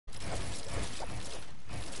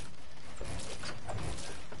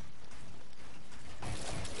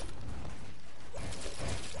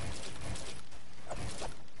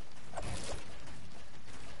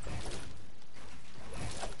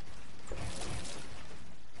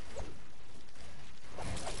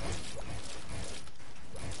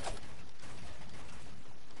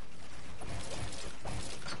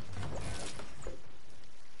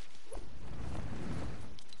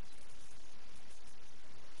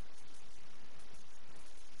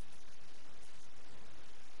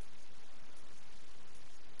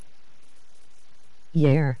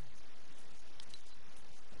Yeah.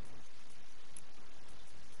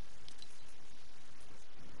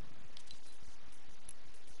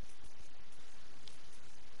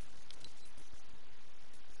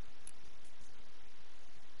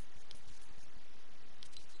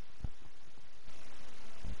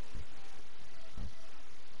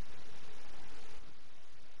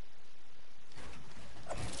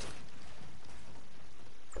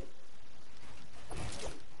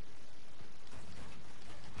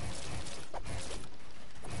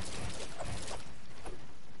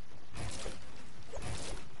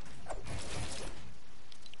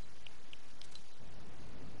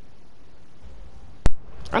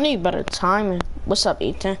 I need better timing. What's up,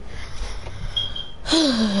 Ethan?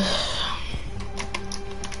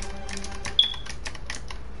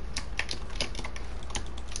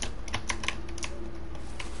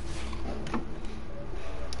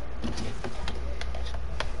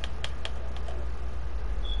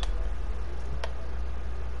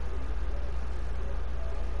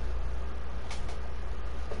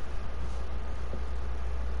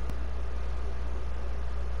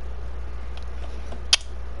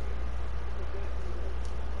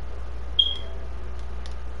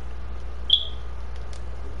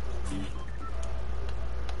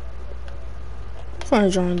 I'm gonna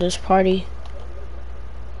join this party.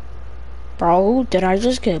 Bro, did I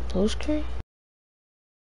just get blue screen?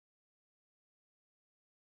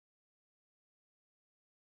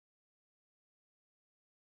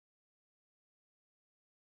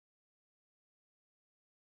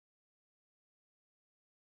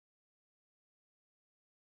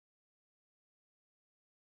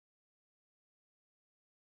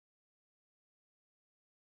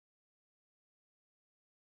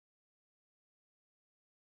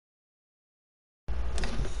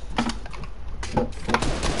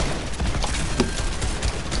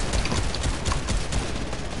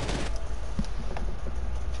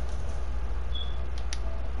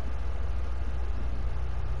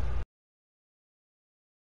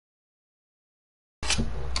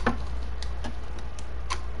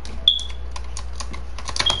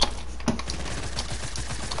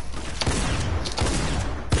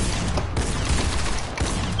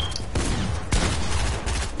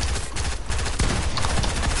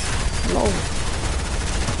 No.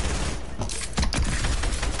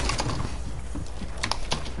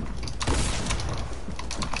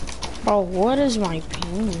 Bro, what is my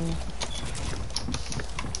ping?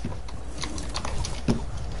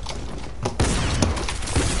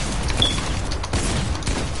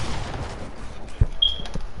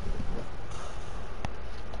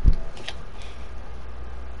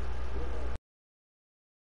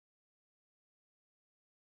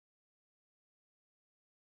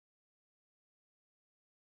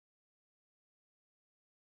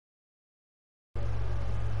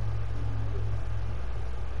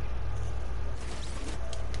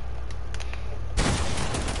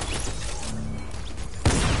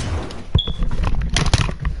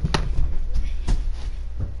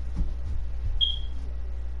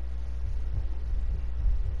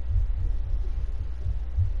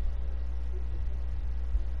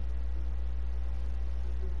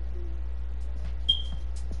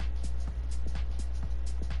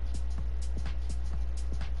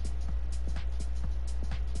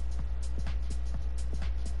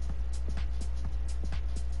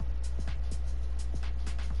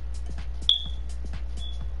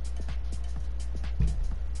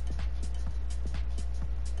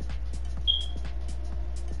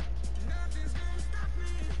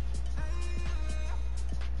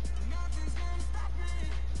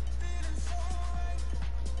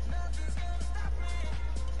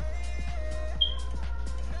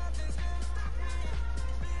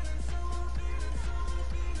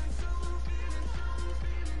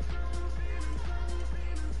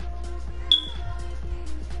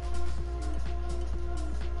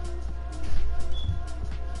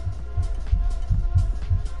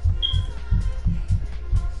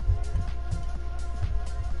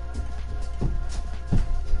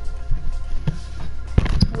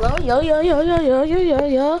 Yo.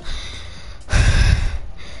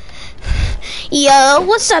 Yo,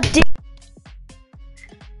 what's up, dude?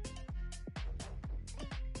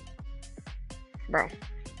 Bro.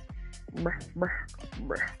 Bruh.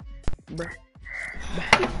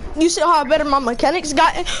 You see how better my mechanics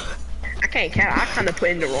got? I can't count. I kind of put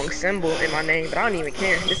in the wrong symbol in my name, but I don't even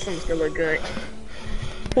care. This symbol still look good.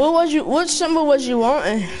 What symbol was you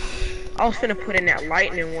wanting? I was finna put in that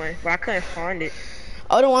lightning one, but I couldn't find it.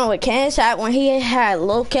 Oh, the one with Cans had when he had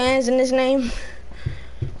Lil Cans in his name.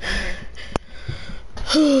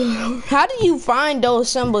 How do you find those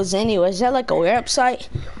symbols anyway? Is that like a website?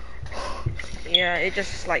 Yeah, it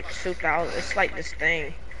just like 2,000. It's like this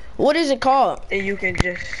thing, What is it called? and you can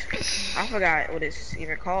just. I forgot what it's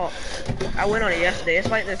even called. I went on it yesterday. It's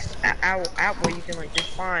like this app where you can like just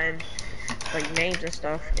find like names and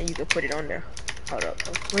stuff, and you can put it on there. Hold up,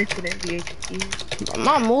 wait for that VHT.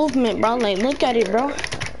 My movement, bro. Like, look at it, bro.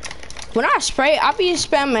 When I spray, I be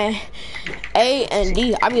spamming A and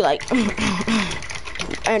D. I be like,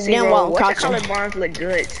 and See, then bro, while I'm watercolor crouching. barns look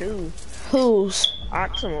good too. Who's?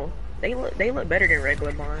 Optimal. They look better than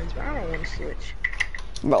regular barns, but I don't want to switch.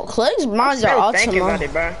 Bro, Clicks bonds Still are thinking about ultimate.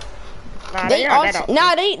 it, bro. Nah, They not that ultimate.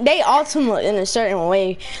 Nah, they ultimate in a certain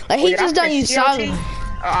way. Like he Did I just don't put use CLT? solid.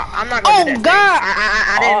 I'm not gonna do Oh that God!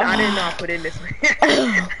 I didn't know I put in this.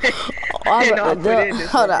 I didn't know I put in this.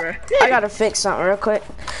 Hold up, bro. I gotta fix something real quick.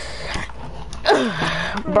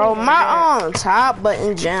 Bro, my top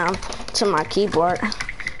button jammed to my keyboard.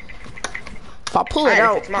 If I pull I it had to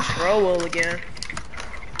out, fix my scroll wheel again.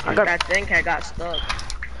 I got. That thing had got stuck.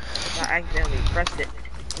 I accidentally pressed it.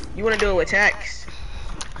 You wanna do it with text?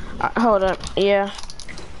 Hold up, yeah.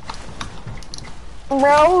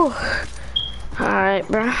 Bro. Alright,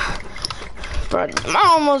 bro. Bro, I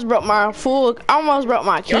almost broke my Your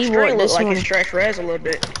keyboard screen this look like morning. it's stretched res a little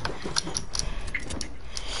bit.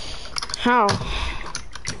 How?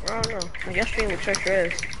 I don't know. Your screen looks stretched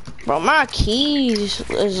res. Bro, my keys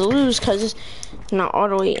is loose because it's not all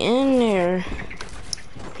the way in there.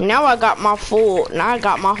 Now I got my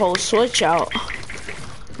whole switch out.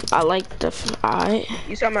 I like the, alright.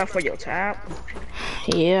 You talking about for your tab?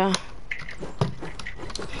 Yeah.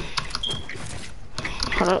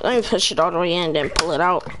 Hold on, let me push it all the way in, then pull it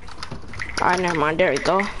out. Alright, never mind. There we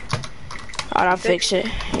go. Alright, I'll fix it.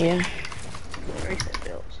 Yeah.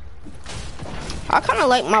 I kind of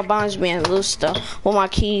like my bonds being loose, though. Well, my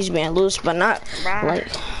keys being loose, but not like.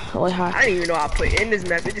 Wait, how? I didn't even know I put in this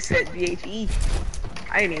map. It just said VHE.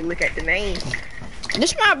 I didn't even look at the name.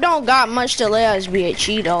 This map don't got much to lay as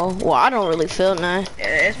VHE though. Well, I don't really feel none.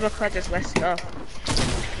 Yeah, it's because there's less stuff.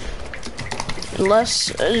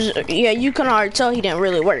 Less, yeah, you can already tell he didn't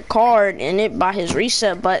really work hard in it by his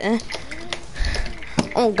reset button.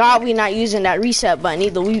 Oh God, we not using that reset button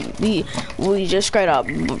either. We just straight up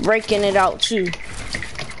breaking it out too.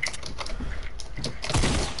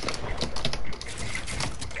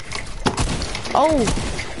 Oh.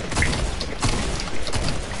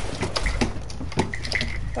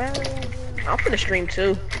 I'm gonna stream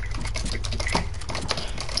too.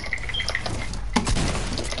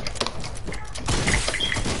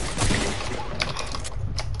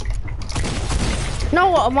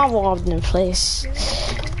 No, my wall's in place.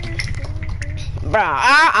 Bro,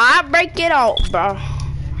 I break it out, bro.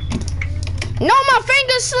 No, my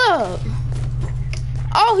finger slipped.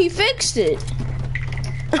 Oh, he fixed it.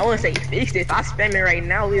 I wouldn't say he fixed it. If I spam it right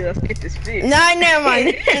now, let's get this fixed. Nah, never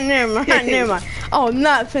mind. Never mind. Oh, I'm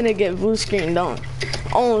not finna get blue screen, don't.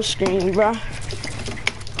 On screen, bro.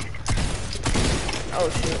 Oh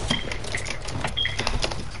shit.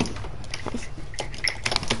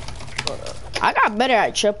 I got better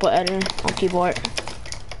at triple editing on keyboard.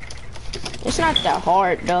 It's not that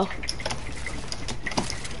hard though.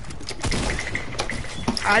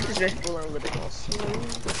 I just been fooling a little bit more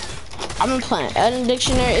smooth. I've been playing editing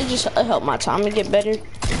dictionary. It just helped my time to get better.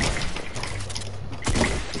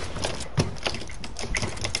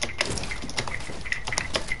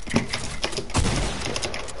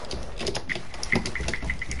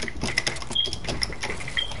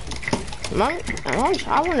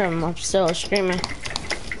 I wonder if I'm still streaming.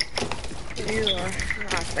 You are,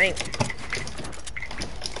 I think.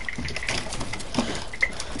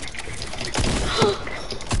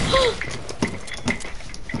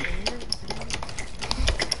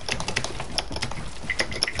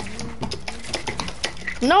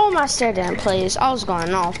 No, my stare didn't play this. I was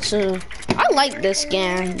going off too. I like this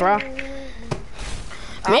skin, bro.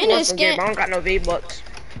 Me and this skin, I don't got no V-Bucks.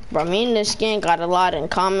 bro. Me and this skin got a lot in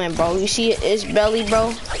common, bro. You see it? It's belly, bro.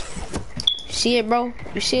 You see it, bro?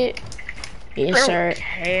 You see it? Yes, sir.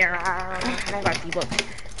 I don't got V-Bucks.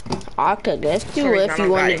 I could let's do it if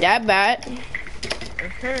you want it that bad.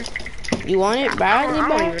 You want it badly, I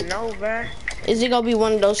bro? don't even know, bro. Is it gonna be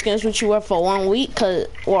one of those skins which you wear for 1 week, or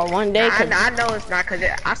 1 day? I know it's not, cause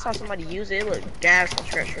I saw somebody use it. It looked gas and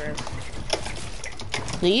treacherous.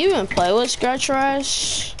 Do you even play with Scratch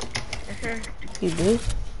Rush? You do?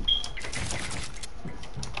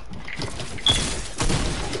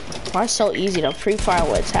 Why it's so easy to pre-fire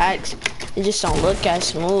with attacks? It just don't look as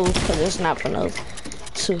smooth because it's not for no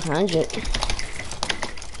 200.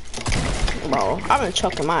 Bro, I've been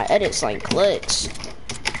chucking my edits like clicks.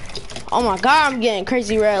 Oh my god, I'm getting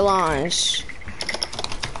crazy red lines.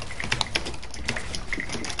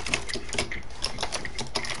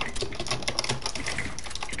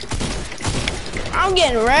 I'm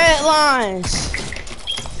getting red lines.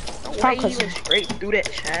 Why you went straight through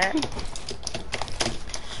that chat?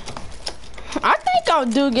 I think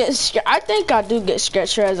I do get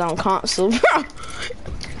sketch reds on console, bro.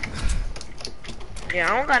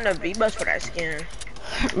 Yeah, I don't got no V-Bucks for that skin.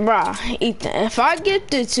 Bruh, Ethan, if I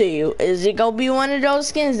gift it to you, is it gonna be one of those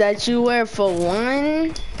skins that you wear for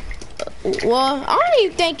one? Well, I don't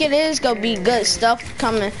even think it is gonna be good stuff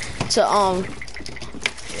coming to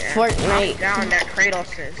Fortnite. I'm down that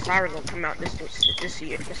Kratos and Siren gonna come out this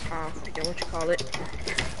year, this forget what you call it.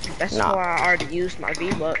 That's why I already used my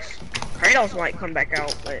V-Bucks. Kratos might come back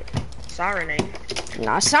out, but Siren ain't.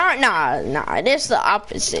 Nah, this the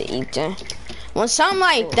opposite, Ethan. When something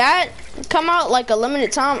like that come out, like a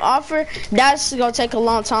limited time offer, that's gonna take a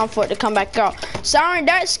long time for it to come back out. Siren,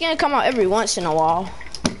 that skin come out every once in a while.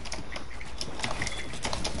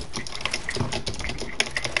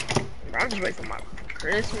 I'm just waiting for my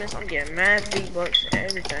Christmas. I'm getting mad V-Bucks and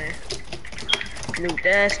everything. New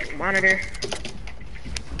desk, new monitor.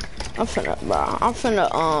 I'm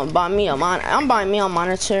finna buy me a monitor. I'm buying me a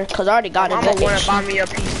monitor because I already got it. My mama wanna buy me a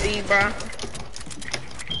PC, bro.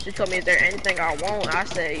 She told me, is there anything I want? I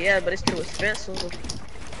said, yeah, but it's too expensive.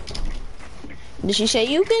 Did she say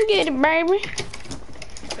you can get it, baby?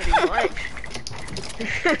 Pretty much.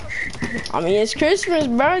 I mean, it's Christmas,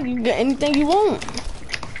 bro. You get anything you want.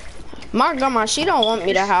 My grandma, she don't want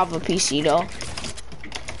me to have a PC though.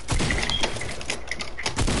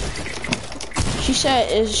 She said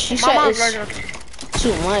it's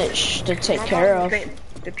too much to take care of.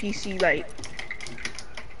 The PC, like,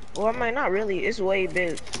 well, I mean, not really. It's way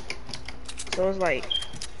big. So it's like,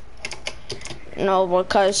 no,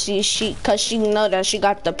 because she know that she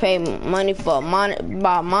got to pay money for a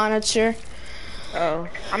monitor. Oh,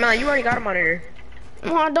 I mean, like, you already got a monitor.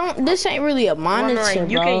 No, I don't. This ain't really a monitor, well, I mean,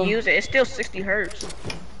 like, you bro. can use it. It's still 60 hertz.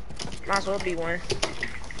 Might as well be one.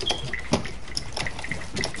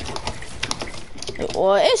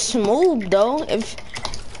 Well, it's smooth though.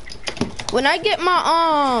 When I get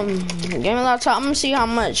my gaming laptop, I'm gonna see how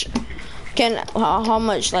much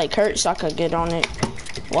like hertz I could get on it.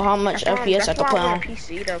 Well, how much FPS I could play on.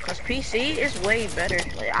 PC though, cause PC is way better.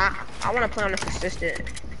 Like, I want to play on a consistent.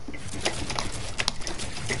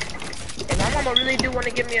 If my mama really do want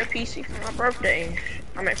to give me a PC for my birthday,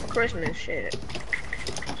 I mean for Christmas, shit.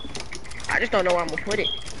 I just don't know where I'm gonna put it.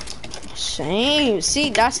 Same. See,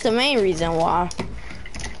 that's the main reason why.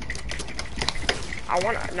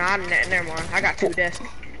 Never mind. I got 2 desks.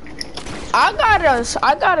 I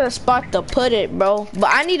got a spot to put it, bro. But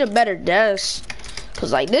I need a better desk.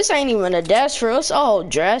 Cause like this ain't even a desk for us. Oh,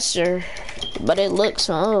 dresser. But it looks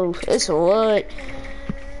it's wood.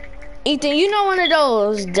 Ethan, you know one of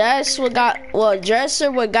those desks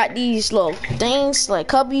dresser what got these little things like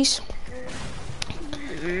cubbies?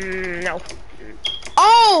 No.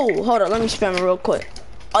 Oh, hold on, let me spam it real quick.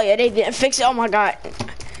 Oh yeah, they didn't fix it. Oh my god.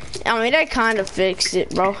 I mean, they kind of fixed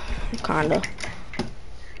it, bro. Kinda.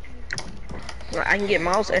 Well, I can get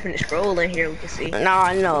mouse F and scroll in here. We can see.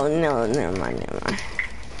 No, never mind.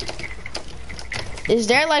 Is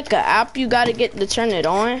there like an app you gotta get to turn it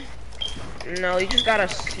on? No, you just gotta.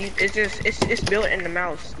 It's built in the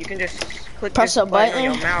mouse. You can just click press this a button on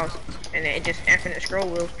your mouse, and then it just infinite scroll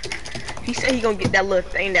wheel. He said he gonna get that little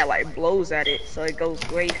thing that like blows at it, so it goes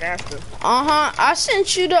way faster. I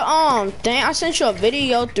sent you the thing. I sent you a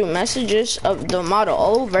video through messages of the Model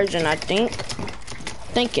O version. I think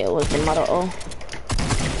it was the Model O.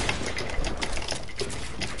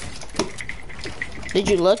 Did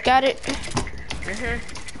you look at it?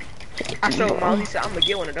 I showed Miles. He said I'm gonna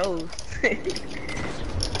get one of those.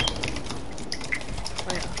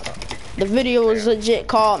 The video was legit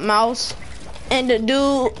called Mouse. And the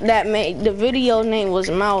dude that made the video name was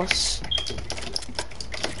Mouse.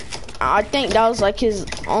 I think that was like his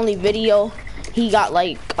only video. He got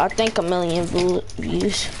like, I think 1 million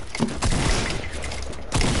views.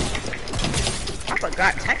 I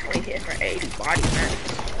forgot technically hit for 80 body man.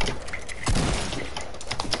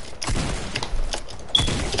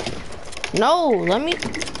 No, let me.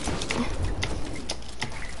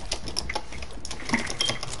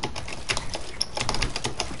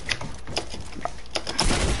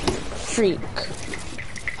 Freak.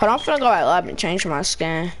 Hold on, I'm finna go at lab and change my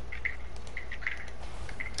skin.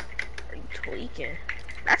 Are you tweaking?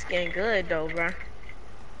 That's getting good though, bro.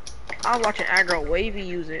 I was watching Aggro Wavy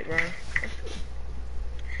use it, bro.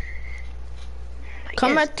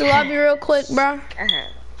 Come at the lobby real quick, bro.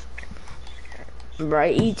 Bro,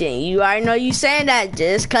 Ethan, you already know you saying that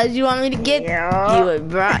just cause you want me to get Yeah. you it,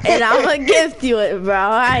 bro. And I'm gonna gift you it, bro.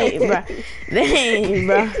 Alright, bro. Dang,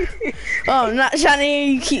 bro. Oh, I'm not trying to hear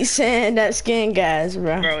you keep saying that skin gas,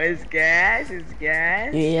 bro. Bro, it's gas. It's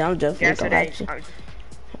gas. Yeah, I'm definitely Gas gonna it let you. ain't.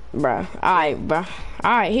 Bro. Alright, bro.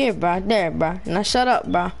 Alright, here, bro. There, bro. Now shut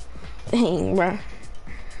up, bro. Dang, bro.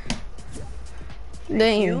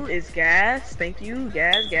 Thank you. Dang. It's gas. Thank you.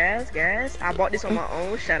 Gas, gas, gas. I bought this on my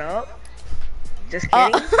own. Shut up. Just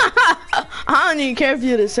kidding. I don't even care if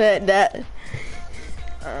you'd have said that.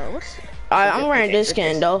 What's? Alright, I'm wearing Okay, this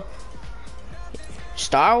skin though.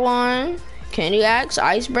 Star One, Candy Axe,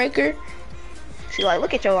 Icebreaker. See, like,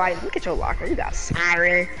 look at your locker. You got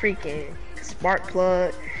Siren, freaking Spark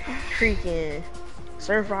Plug, freaking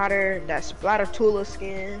Surf Rider, that Splatter Tula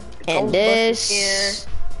skin, the And Ghostbuster this. skin.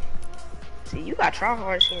 See, you got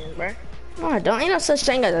tryhard skins, bro. No, I don't. Ain't no such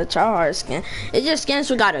thing as a tryhard skin. It's just skins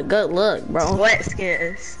who got a good look, bro. Sweat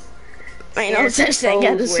skins. Ain't no such thing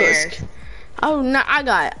as a Foes sweat wear. skin. Oh no,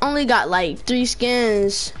 I only got like 3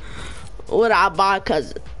 skins. What I bought,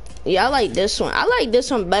 cause yeah, I like this one. I like this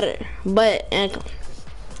one better, but and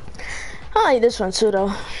I like this one too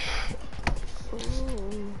though.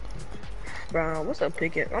 Bro, what's up,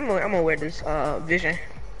 Pickett? I'm gonna wear this Vision.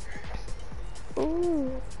 Ooh.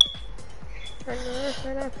 You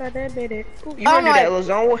wanna do that little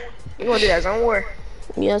zone war? You wanna do that zone war?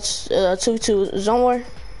 Yes, 2-2 zone war.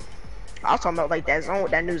 I was talking about like that zone,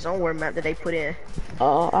 that new zone war map that they put in.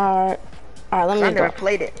 Oh, alright, let I me never go.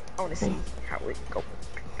 played it. I wanna see how it go.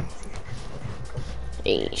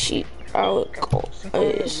 Hey, she, how it go?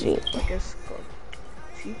 Hey, she. I guess go.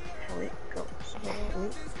 See how it goes.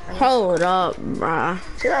 Hold up, bruh.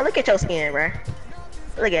 See, like, look at your skin, bruh.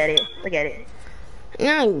 Look at it. Look at it. You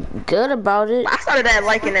ain't good about it. I started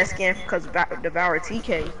liking that skin because Devour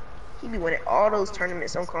TK. He be winning all those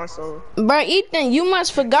tournaments on console. Bruh, Ethan, you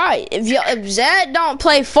must forgot. If Zed don't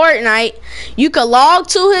play Fortnite, you could log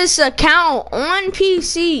to his account on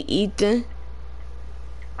PC, Ethan.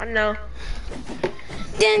 I know.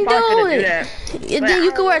 Then Probably do finna do it. that. And But then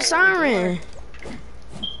you I can wear don't wanna do Siren.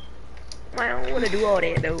 I don't want to do all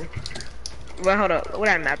that though. Well, hold up. What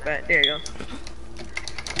that map at? There you go.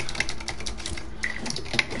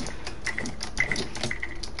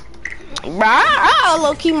 Bruh, I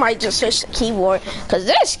low-key might just switch the keyboard. Cause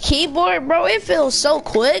this keyboard, bro, it feels so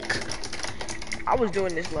quick. I was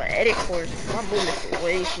doing this little edit course. My movement is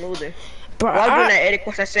way smoother. Bro, Well, I was doing that edit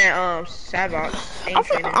course I sent Sandbox. I'm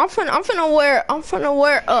finna wear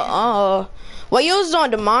what you was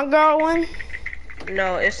doing, the Mongrel one?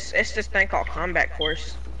 No, it's this thing called combat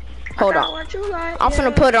course. Hold I got on. what you like, I'm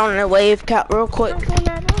finna put on the wave cap real quick. I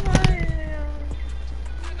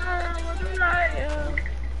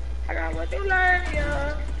got what you like,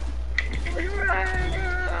 yeah. What you like, yeah.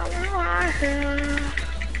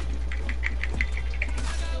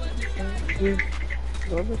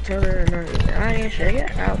 I ain't check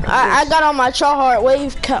it out. I got on my tryhard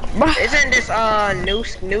wave cap, bro. Isn't this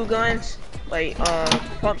new guns like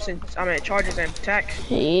pumps and charges and attack?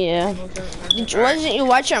 Yeah. Wasn't you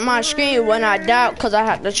watching my screen when I died because I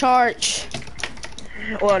had to charge?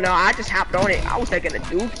 Well, no, I just hopped on it. I was taking a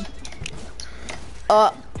dookie.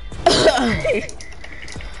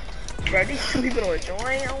 Bro, these 2 people don't join.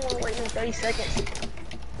 I don't want to wait 30 seconds.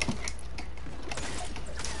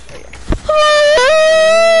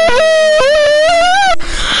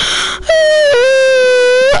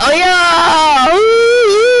 Oh yeah!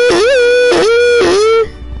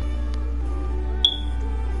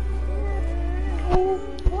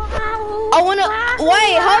 I wanna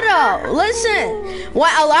wait. Hold up. Listen.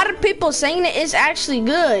 What a lot of people saying it is actually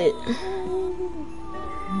good.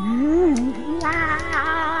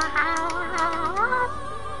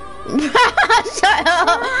 Shut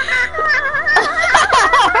up.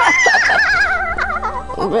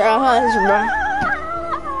 Bro, hush, bro.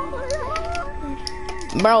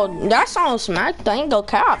 Bro, that song smacked. I ain't go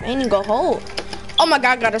cap. I ain't go hold. Oh my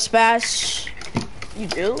god, I got a splash. You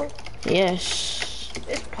do? Yes.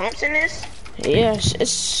 There's pumps in this? Yes,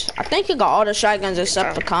 it's. I think it got all the shotguns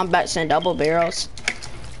except for combats and double barrels.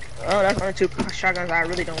 Oh, that's only 2 shotguns I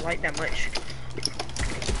really don't like that much.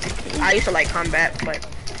 I used to like combat, but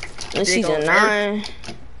In season 9.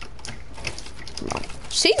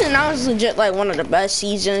 Season 9 was legit like one of the best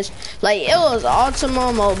seasons. Like it was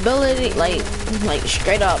ultimate mobility, like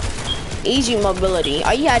straight up easy mobility.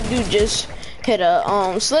 All you had to do just hit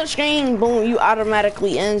a slip screen, boom, you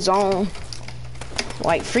automatically end zone.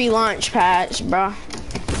 Like free launch pads, bro.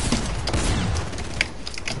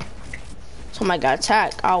 Somebody got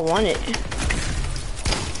attacked. I want it.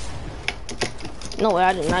 No way,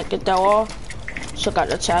 I did not get that wall. Took out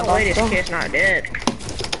the tab Oh off. wait, this though. kid's not dead.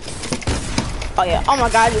 Oh yeah. Oh my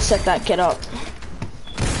god, I just set that kid up.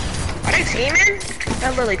 Are they teaming?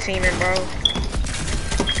 They're literally teaming, bro.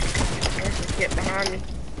 Let's just get behind me.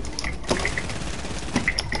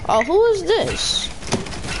 Oh, who is this?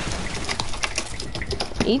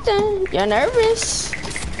 Ethan, you're nervous.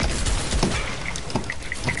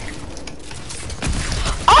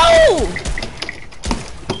 Oh!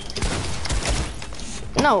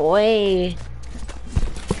 No way.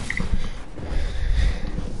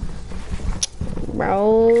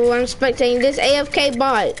 Bro, I'm spectating this AFK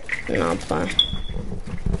bot. No, I'm fine.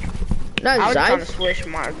 I was That's trying to Zyph. switch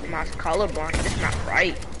my colorblind, but it's not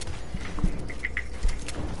right.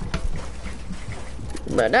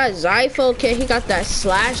 But that Zyph, okay, he got that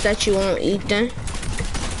slash that you won't eat then.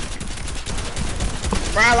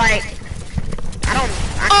 Bro, like, I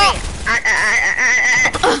can't.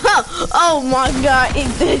 Oh my god,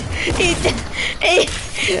 Ethan. Ethan.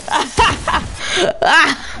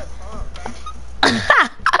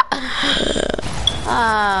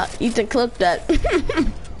 Ethan, clip that.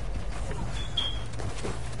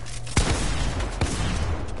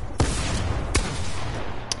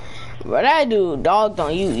 But that dude dogged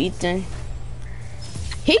on you, Ethan.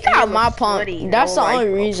 He got my pump. sweaty, That's no the only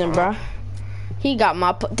rifle, reason, bro. He got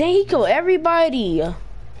my pump. Dang, he killed everybody.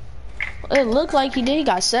 It looked like he did. He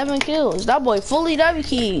got 7 kills. That boy fully W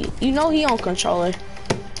key. You know he on controller.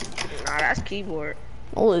 Nah, that's keyboard.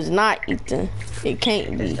 Oh, it's not, Ethan. It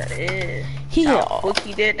can't be. Yes, that is. He How hit. quick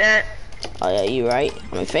he did that. Oh yeah, you right.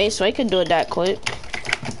 I mean, face so he could do it that quick.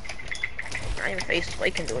 Not even face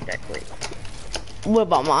play can do it that quick. What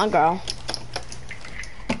about my girl?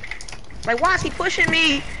 Like, why is he pushing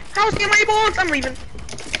me? How is he getting my balls? I'm leaving.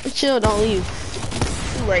 Chill, don't leave.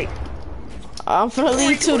 Too late. I'm finna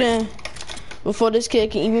leave too then. Before this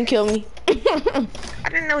kid can even kill me. I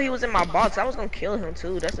didn't know he was in my box. I was gonna kill him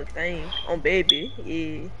too. That's the thing. On baby.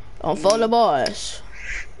 Yeah. On phone the boys.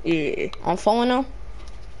 Yeah. On phone them.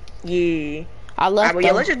 Yeah. I left Alright, but yeah,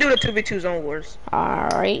 them. let's just do the 2v2 zone wars.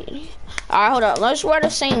 Alright. Alright, hold up. Let's wear the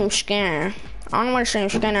same skin. I don't wear the same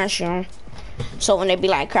skin as you. So when they be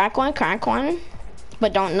like, crack one,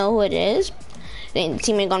 but don't know who it is, then the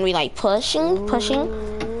teammate gonna be like pushing.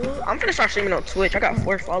 I'm finna start streaming on Twitch. I got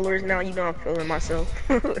 4 followers now. You know I'm feeling myself.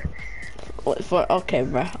 What for? Okay,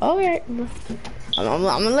 bro. Alright, bro. I'm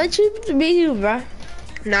gonna let you be you, bro.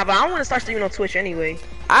 Nah, but I want to start streaming on Twitch anyway.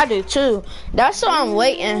 I do too. That's why I'm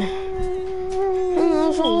waiting.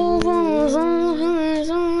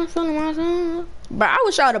 But I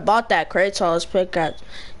wish I would have bought that Kratos pickaxe.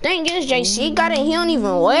 Thing is, JC got it. He don't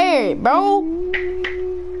even wear it, bro.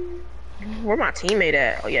 Where my teammate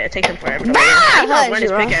at? Oh yeah, it takes him forever. Bah! How you know I was wearing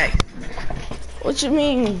this Hush, bro. pickaxe? What you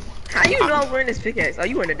mean? How you know I was wearing this pickaxe? Oh,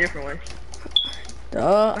 you wearing a different one.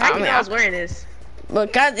 Duh. How you know I was wearing this?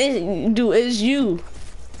 But God, dude, it's you.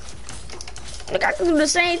 Look, I can do the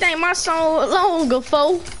same thing my son long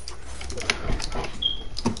ago.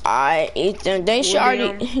 Alright, Ethan, they should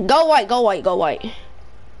already go white.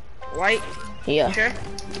 White? Yeah. Sure?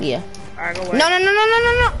 Yeah. Alright, go white. No.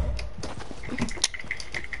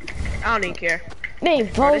 I don't even care. They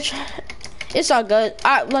both. It's all good.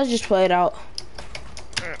 Alright, let's just play it out.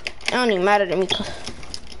 It don't even matter to me.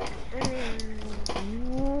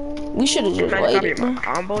 We should have just waited. My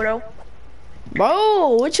combo though.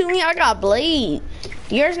 Bro, what you mean I got Blade?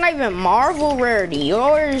 Yours not even Marvel rarity.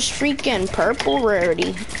 Yours freaking purple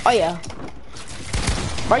rarity. Oh yeah.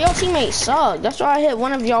 Bro, your teammates suck. That's why I hit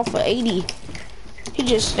one of y'all for 80. He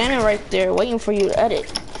just standing right there waiting for you to edit.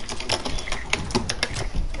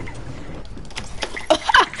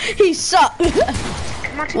 He sucked.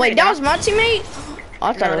 Wait, that was my teammate? Oh,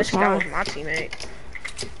 I thought it was that mine. was my teammate.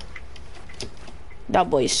 That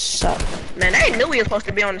boy sucked. Man, they knew we were supposed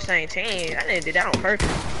to be on the same team. I didn't do that on purpose.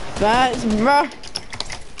 Facts, bro.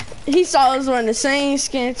 He saw us wearing the same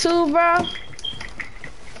skin too, bro.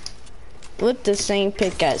 With the same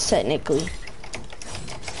pickaxe, technically.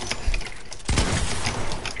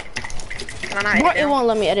 Can I not Bro, edit it down? won't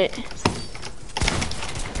let me edit.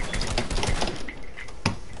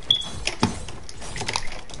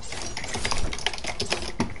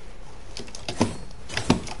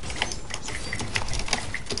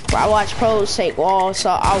 Bro, I watch pros take walls, so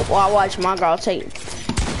I watch my girl take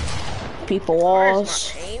people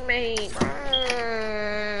walls. Where's my teammate?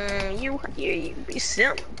 You be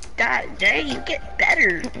simp. God dang, you get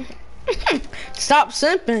better. Stop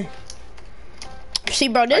simping. See,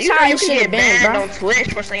 bro, this You know how you it can should get have been, banned bro. on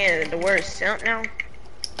Twitch for saying the word simp now.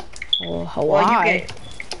 Oh, Well, you why? get,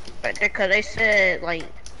 but because they said like,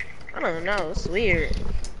 I don't know, it's weird.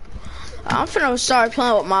 I'm finna start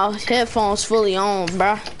playing with my headphones fully on,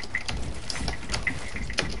 bro.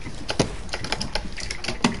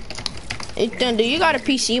 Ethan, do you got a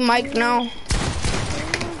PC mic now?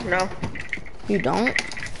 No. You don't?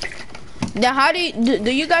 Then how do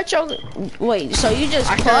you got your, wait, so you just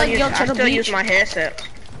plug your to the I still beach? use my headset.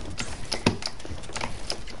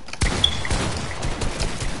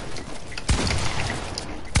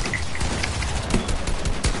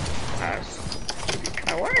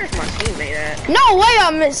 Where is my teammate at? No way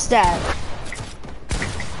I missed that.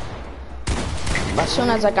 But as soon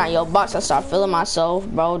as I got your box, I start feeling myself,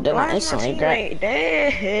 bro. Then I instantly grab.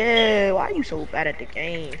 Dead. Why are you so bad at the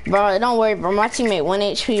game? Bro, don't worry, bro. My teammate 1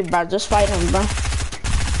 HP, bro. Just fight him, bro.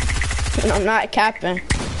 And I'm not capping.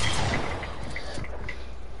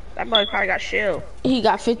 That boy probably got shield. He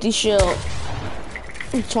got 50 shield.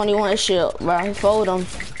 21 shield, bro. He folded him.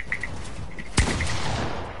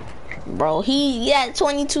 Bro, he got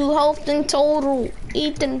 22 health in total.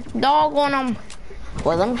 Ethan, dog on him.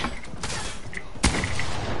 Well, let me.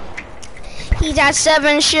 He got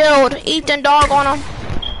 7 shield. Ethan, dog on him.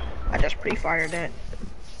 I just pre-fired that.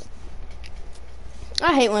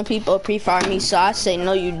 I hate when people pre-fire me, so I say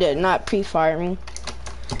no, you did not pre-fire me.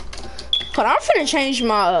 Hold on, I'm finna change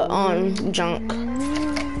my junk.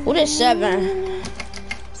 What is 7?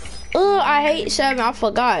 I hate 7. I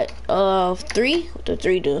forgot. 3. What the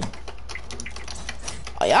 3 do?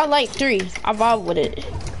 Oh, y'all like 3. I vibe with it.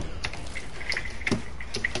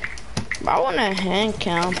 But I want a hand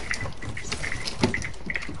cam.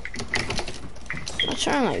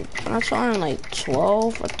 I'm trying like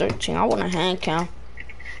 12 or 13. I want a hand cam.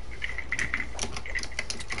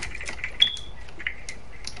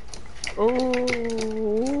 Ooh.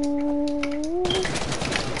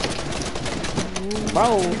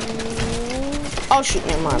 Bro. Oh shoot,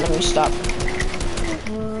 never mind. Let me stop.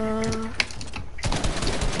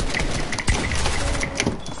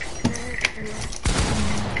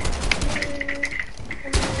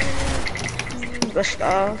 Good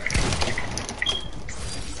stuff.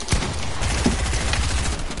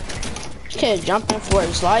 This kid jumping for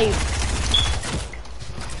his life.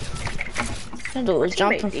 That dude was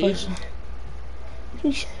jumping for his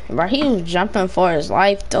life. Bro, he was jumping for his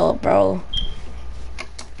life though, bro.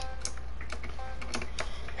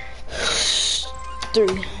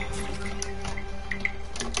 3.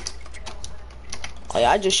 Oh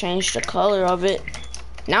yeah, I just changed the color of it.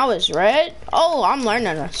 Now it's red. Oh, I'm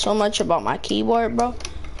learning so much about my keyboard, bro.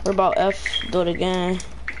 What about F? Do it again.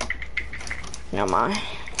 Never mind.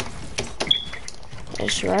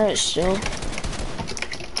 It's red still.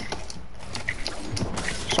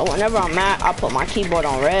 So whenever I'm mad, I put my keyboard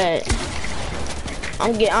on red.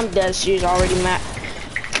 I'm dead serious. Already mad.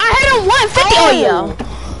 I hit him 150. Oh yeah.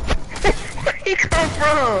 Where he come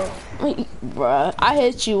from? Bruh, I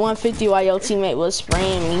hit you 150 while your teammate was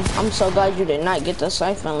spraying me. I'm so glad you did not get the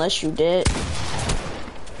cipher unless you did.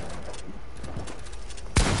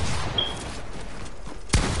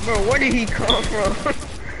 Bro, where did he come from?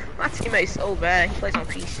 My teammate's so bad. He plays on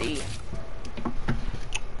PC.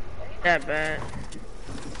 That bad.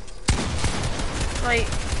 Like,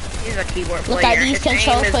 he's a keyboard player. Look at these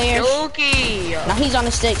control players. Dookie. Now he's on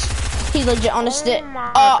the sticks. He's legit on the stick. Oh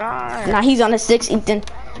my god. Now he's on the sticks, Ethan.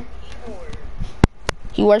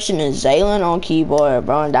 He worse than Zaylen on keyboard,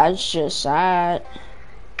 bro, and that's just sad.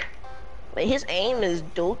 Wait, his aim is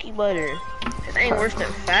dookie butter. His aim worse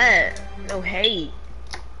than fat. No hate.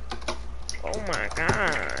 Oh my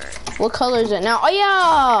god. What color is it now? Oh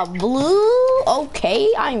yeah, blue.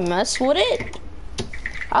 Okay, I mess with it.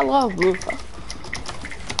 I love blue.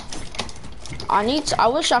 I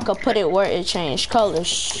wish I could put it where it changed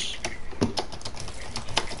colors.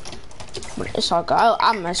 But it's all good.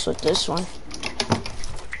 I mess with this one.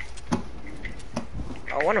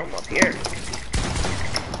 Oh, one of them up here.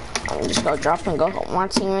 I'm just gonna drop and go help my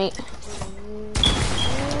teammate.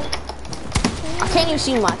 I can't even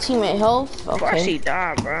see my teammate health. Of course he Okay.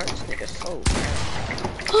 died, bro. This nigga's so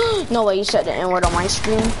bad. No way you said the N-word on my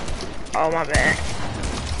screen. Oh, my bad.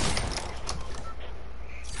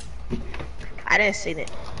 I didn't see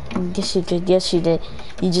that. Yes you did, yes you did.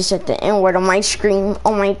 You just said the N-word on my screen.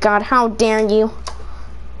 Oh my god, how dare you.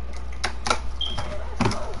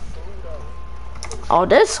 Oh,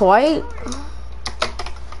 this white?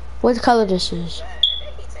 What color this is?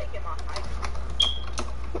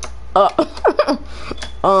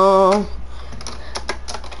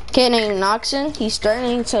 Kid named Noxon, he's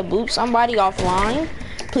starting to boot somebody offline.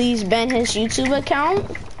 Please ban his YouTube account.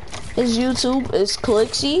 His YouTube is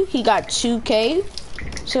Clixy. He got 2K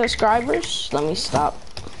subscribers. Let me stop.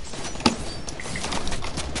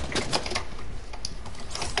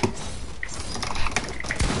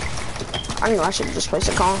 I knew I should have just placed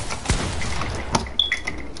a call.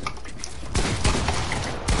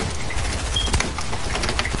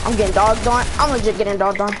 I'm getting dogged on. I'm legit getting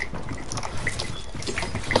dogged on.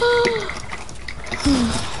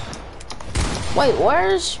 Wait,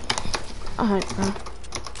 where's... Alright, bro.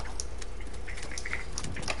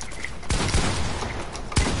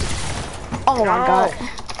 Oh my god.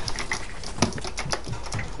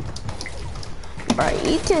 Bro,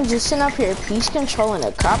 Ethan just sitting up here peace controlling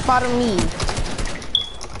the crap out of me.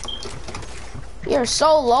 You're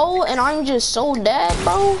so low and I'm just so dead,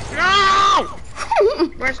 bro. No!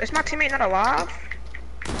 Is my teammate not alive?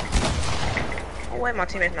 Oh wait, my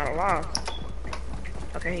teammate's not alive.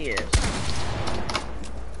 Okay, he is.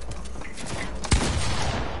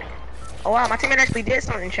 Oh wow, my teammate actually did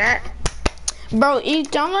something, chat. Bro,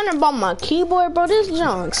 Ethan, I'm learning about my keyboard, bro. This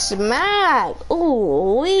junk smack.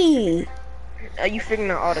 Ooh wee. Are you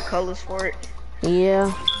figuring out all the colors for it?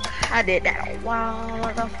 Yeah. I did that a while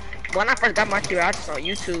ago. When I first got my keyboard, I just on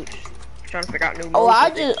YouTube trying to figure out new moves.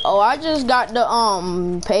 I just got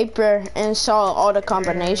the paper and saw all the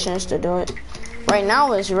combinations to do it. Right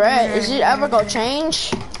now it's red. Is it ever gonna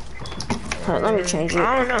change? Hold on, let me change it.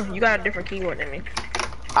 I don't know. You got a different keyboard than me.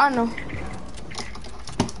 I know.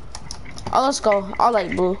 Oh, let's go. I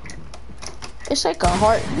like blue. It's like a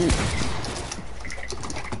heartbeat.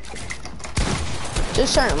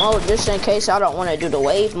 Just certain mode, just in case I don't want to do the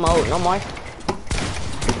wave mode no more.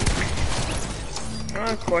 Oh,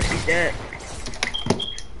 of course he's dead.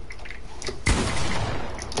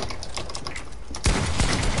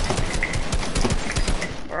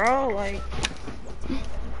 Bro, like...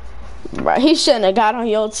 Bro, he shouldn't have got on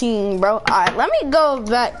your team, bro. Alright, let me go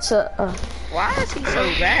back to... Why is he so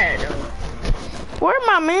bad, though? Where'd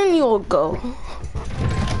my manual go?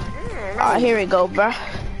 Alright, here we go, bro.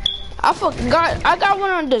 I forgot. I got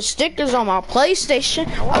one of the stickers on my PlayStation.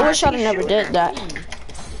 I wish I'd never did that.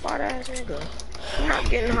 Fart ass nigga. You're not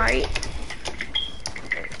getting height.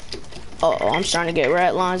 Uh oh, I'm starting to get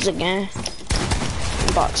red lines again.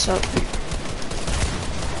 Box up.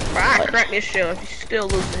 Bro, I crack this shit if you still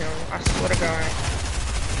lose to him. I swear to God.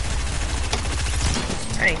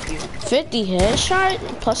 Thank you. 50 headshot,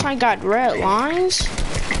 plus I got red lines.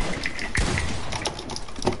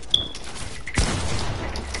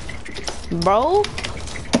 Bro,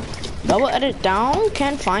 double edit down,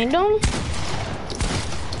 can't find them.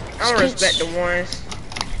 I don't respect the ones.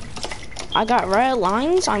 I got red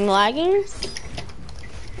lines, I'm lagging.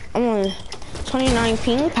 I'm on 29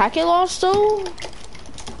 ping, packet loss though.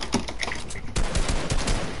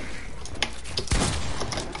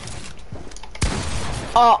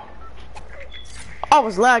 Oh, I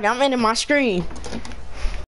was lagging, I'm ending my screen.